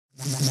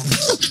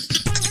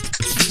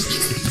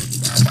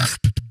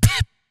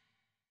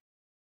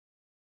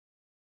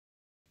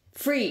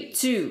3,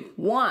 2,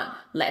 1,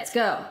 let's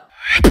go.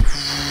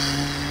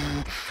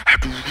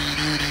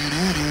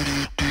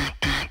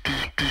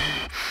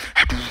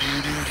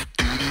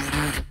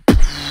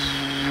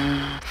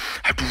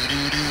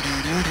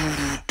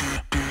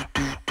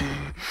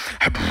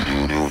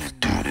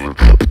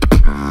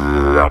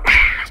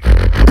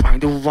 I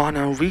don't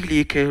wanna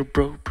really care,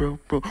 bro.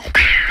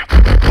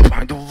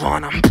 I don't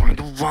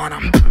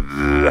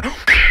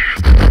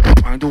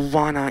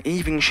wanna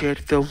even share,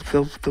 though.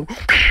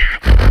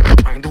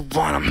 I don't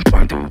wanna.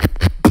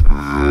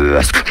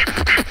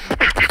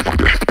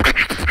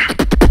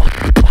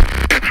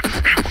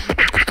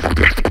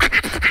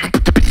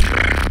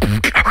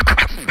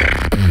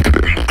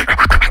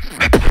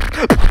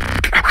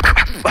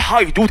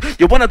 Hi dude,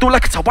 you wanna do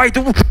like how I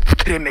do?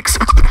 Remix.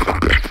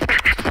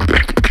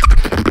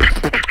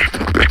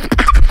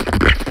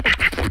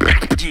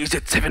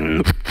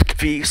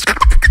 GZ7V.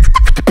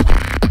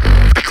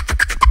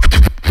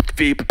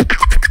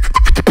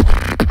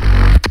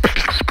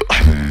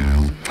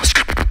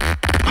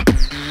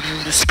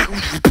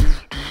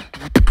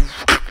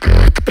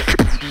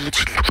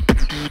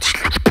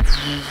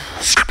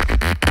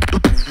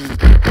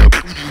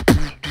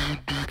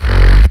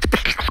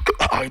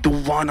 I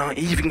don't wanna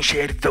even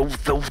share those.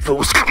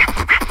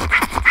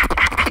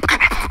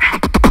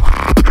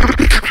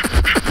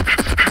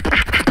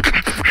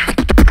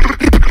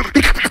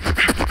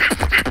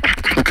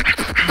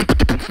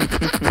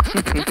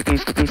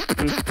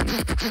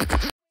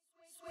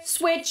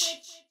 Switch.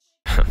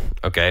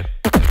 Okay.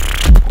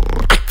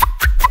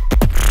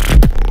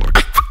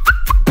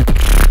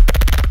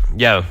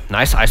 Yo,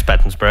 nice ice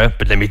patterns, bro.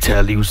 But let me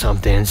tell you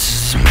something.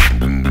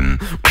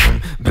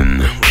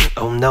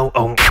 Oh no,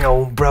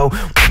 bro.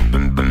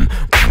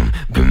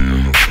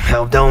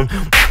 How don't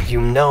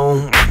you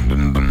know?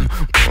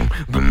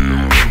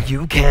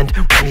 You can't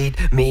read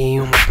me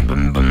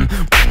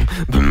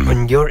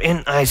when you're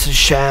in ice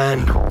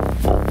shine.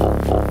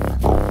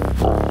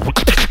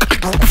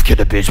 Get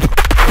a bitch.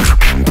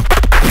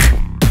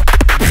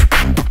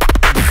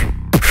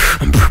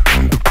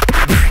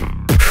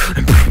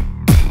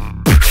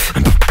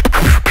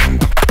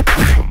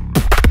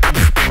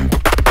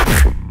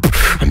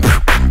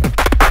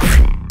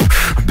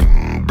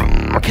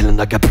 Killing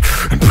like a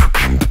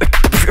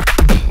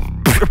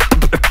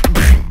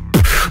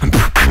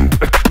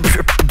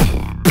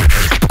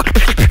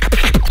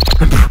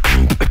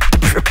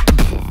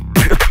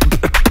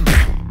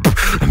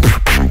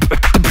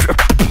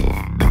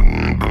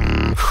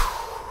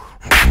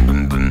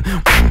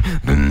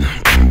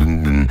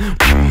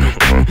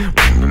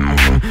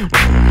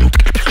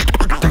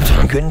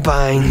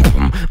goodbye.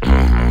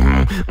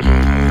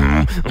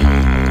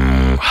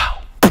 Wow.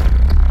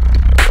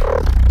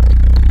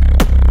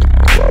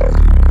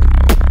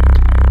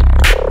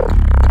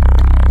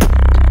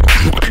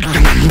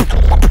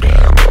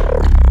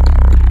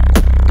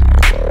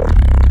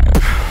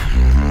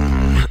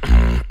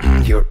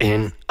 You're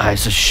in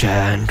ice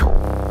shine.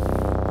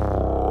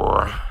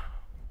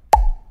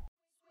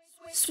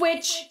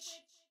 Switch.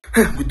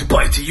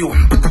 Goodbye to you.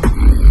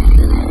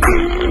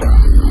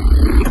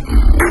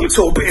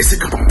 So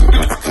basic.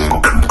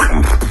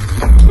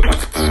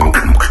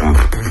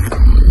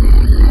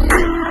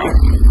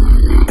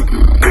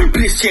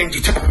 Please change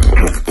it.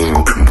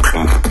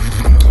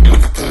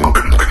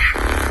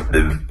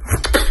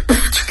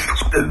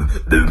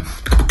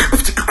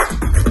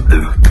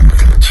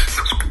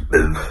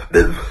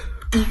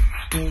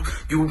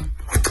 You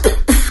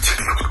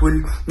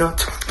will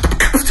not.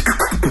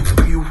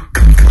 You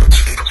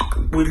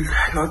will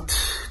not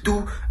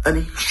do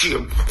any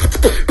shit.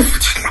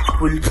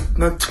 Will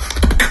not.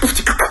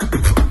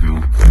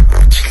 You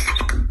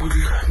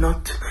will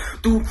not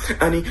do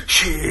any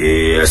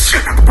shit.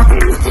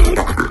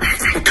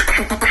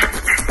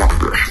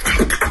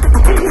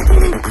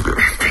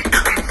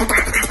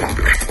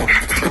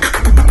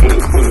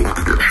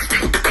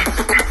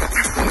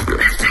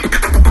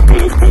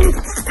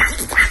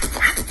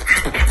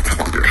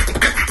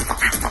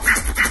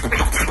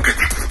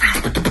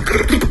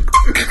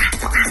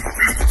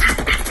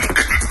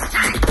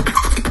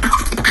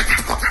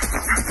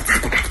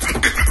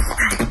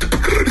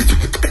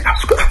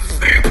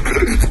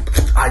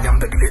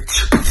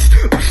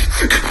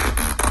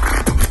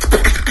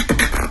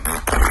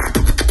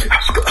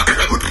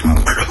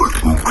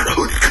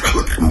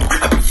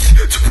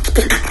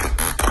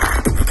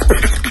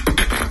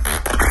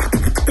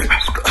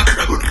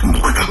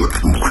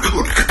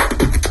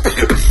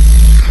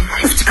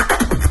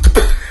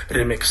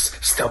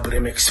 Stop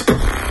remix.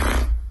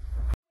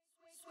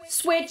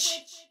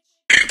 Switch.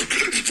 I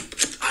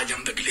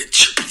am the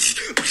glitch.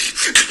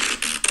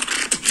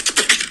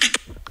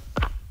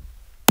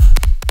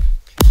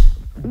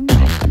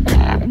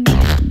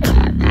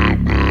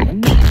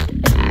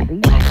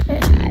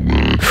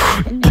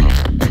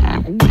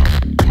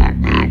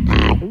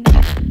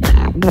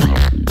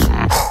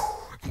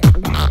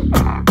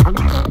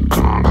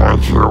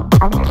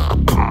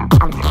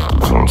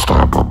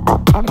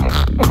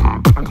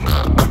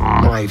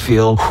 I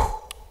feel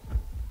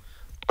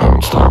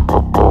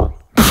unstoppable.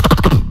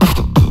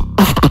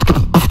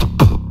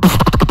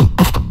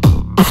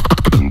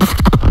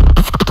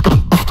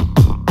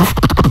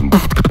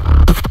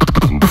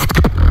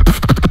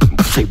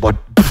 Say what?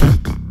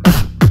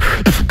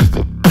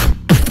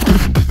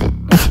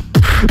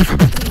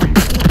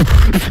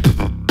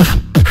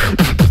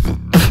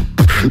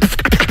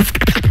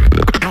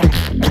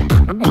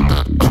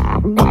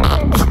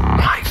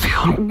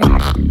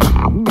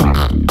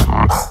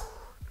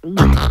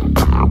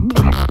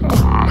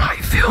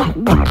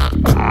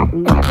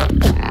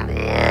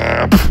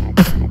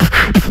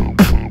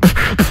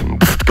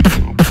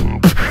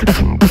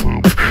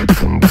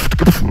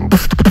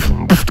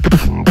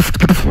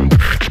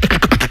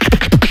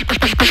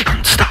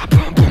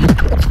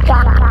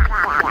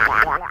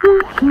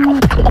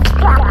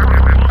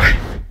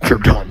 You're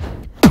done.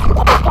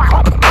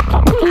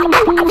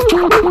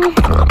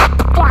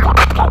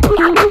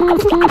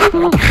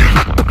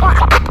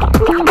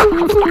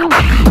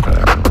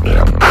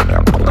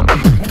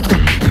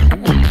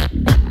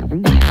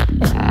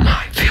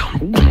 I feel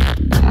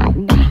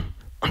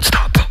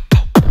unstoppable.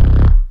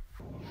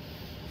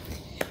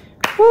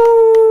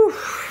 Woo!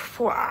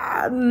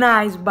 Wow,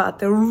 nice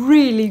battle,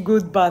 really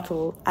good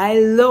battle. I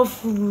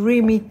love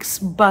remix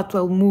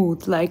battle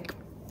mood, like,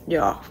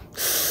 yeah.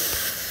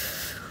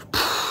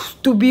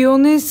 To be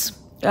honest,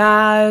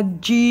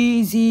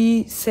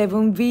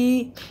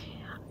 GZ7V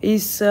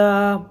is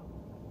how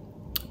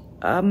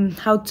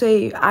to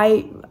say,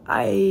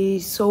 I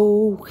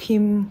saw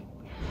him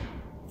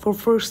for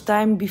first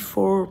time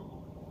before,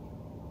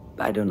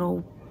 I don't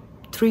know,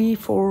 3,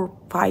 4,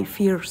 5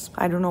 years.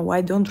 I don't know,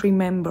 I don't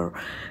remember.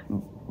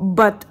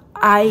 But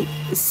I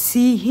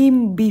see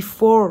him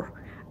before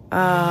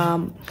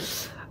Ice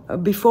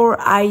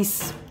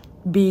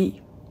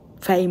be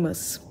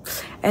famous,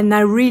 and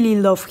I really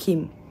love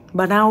him.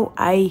 But now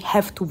I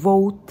have to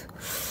vote,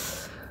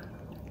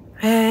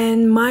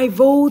 and my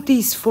vote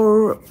is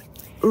for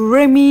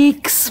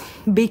remix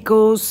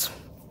because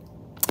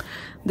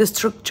the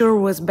structure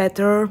was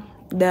better,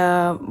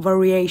 the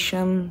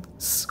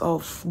variations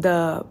of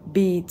the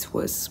beats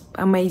was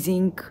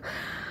amazing,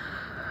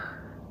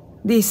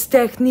 this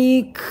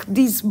technique,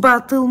 this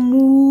battle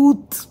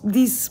mood,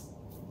 this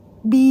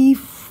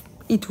beef,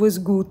 it was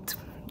good.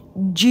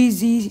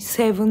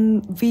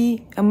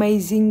 GZ7V,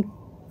 amazing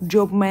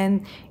job,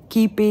 man,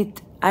 keep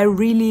it. I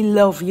really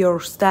love your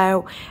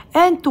style,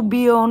 and to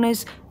be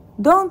honest,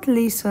 don't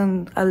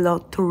listen a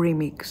lot to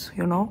remix,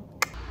 you know?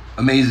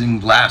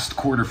 Amazing last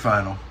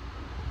quarterfinal.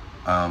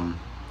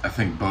 I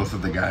think both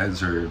of the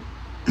guys are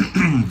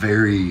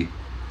very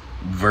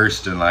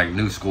versed in like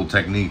new school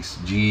techniques.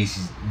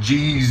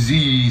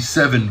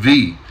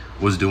 GZ7V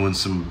was doing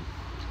some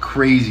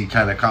crazy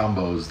kind of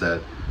combos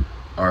that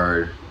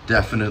are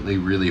definitely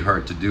really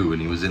hard to do, and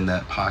he was in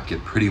that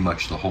pocket pretty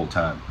much the whole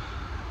time.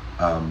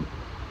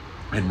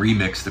 And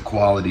Remix, the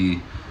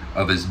quality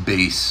of his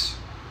bass,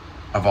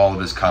 of all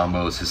of his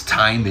combos, his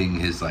timing,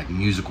 his like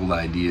musical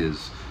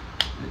ideas,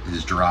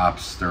 his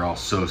drops, they're all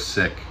so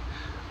sick.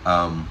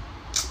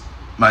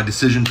 My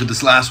decision for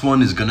this last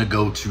one is gonna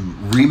go to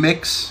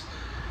Remix,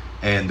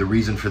 and the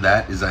reason for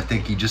that is I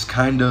think he just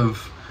kind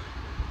of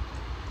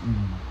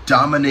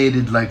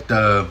dominated like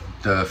the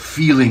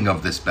feeling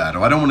of this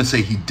battle. I don't want to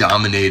say he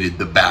dominated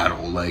the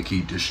battle like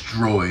he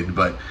destroyed,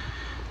 but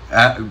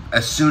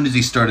as soon as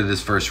he started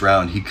his first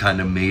round, he kind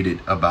of made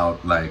it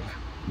about like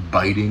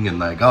biting and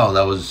like, oh,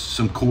 that was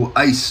some cool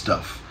ice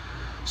stuff.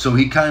 So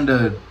he kind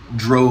of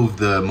drove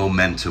the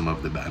momentum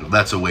of the battle.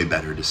 That's a way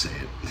better to say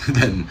it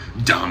than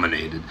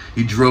dominated.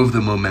 He drove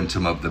the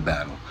momentum of the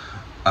battle,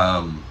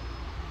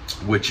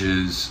 which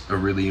is a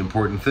really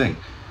important thing.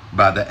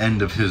 By the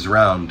end of his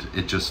round,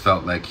 it just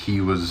felt like he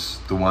was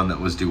the one that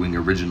was doing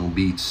original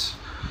beats.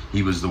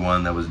 He was the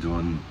one that was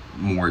doing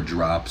more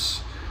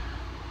drops.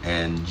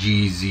 And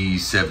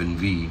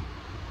GZ7V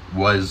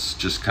was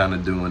just kind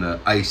of doing a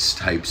ice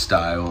type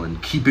style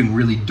and keeping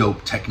really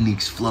dope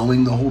techniques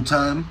flowing the whole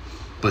time.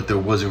 But there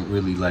wasn't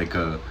really like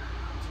a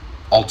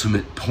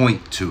ultimate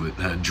point to it,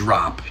 a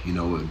drop, you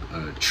know,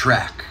 a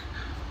track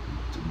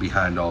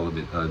behind all of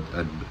it,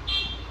 a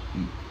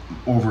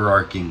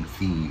overarching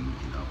theme,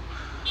 you know.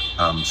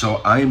 So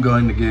I am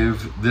going to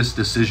give this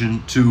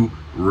decision to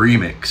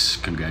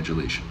Remix.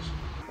 Congratulations.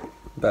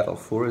 Battle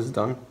 4 is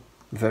done.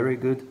 Very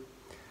good.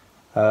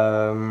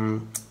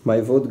 My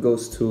vote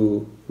goes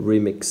to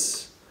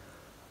Remix.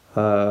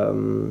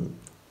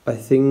 I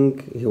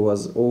think he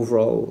was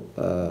overall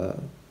a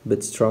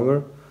bit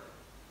stronger.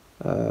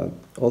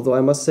 Although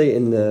I must say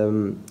in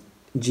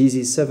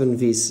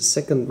GZ7V's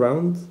second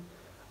round,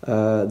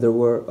 there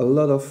were a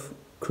lot of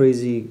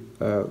crazy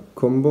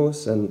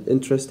combos and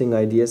interesting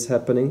ideas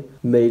happening.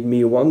 Made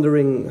me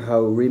wondering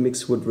how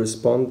Remix would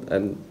respond,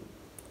 and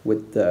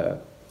with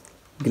the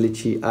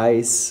glitchy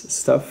ice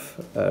stuff,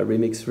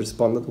 Remix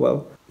responded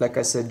well. Like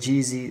I said,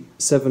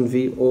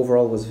 GZ7V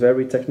overall was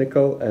very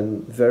technical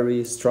and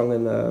very strong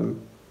in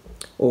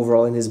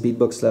overall in his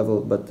beatbox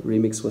level, but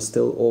Remix was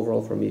still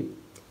overall for me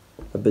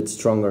a bit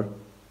stronger.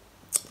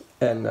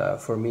 And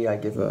for me, I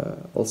give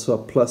also a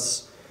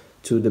plus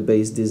to the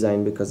bass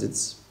design because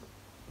it's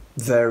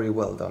very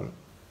well done.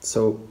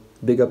 So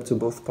big up to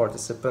both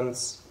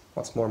participants.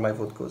 Once more, my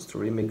vote goes to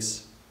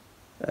Remix.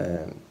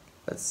 And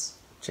let's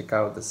check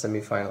out the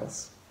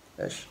semi-finals.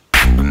 Ish.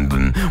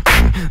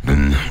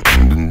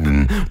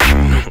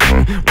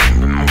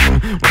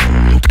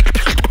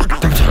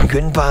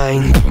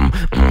 Goodbye.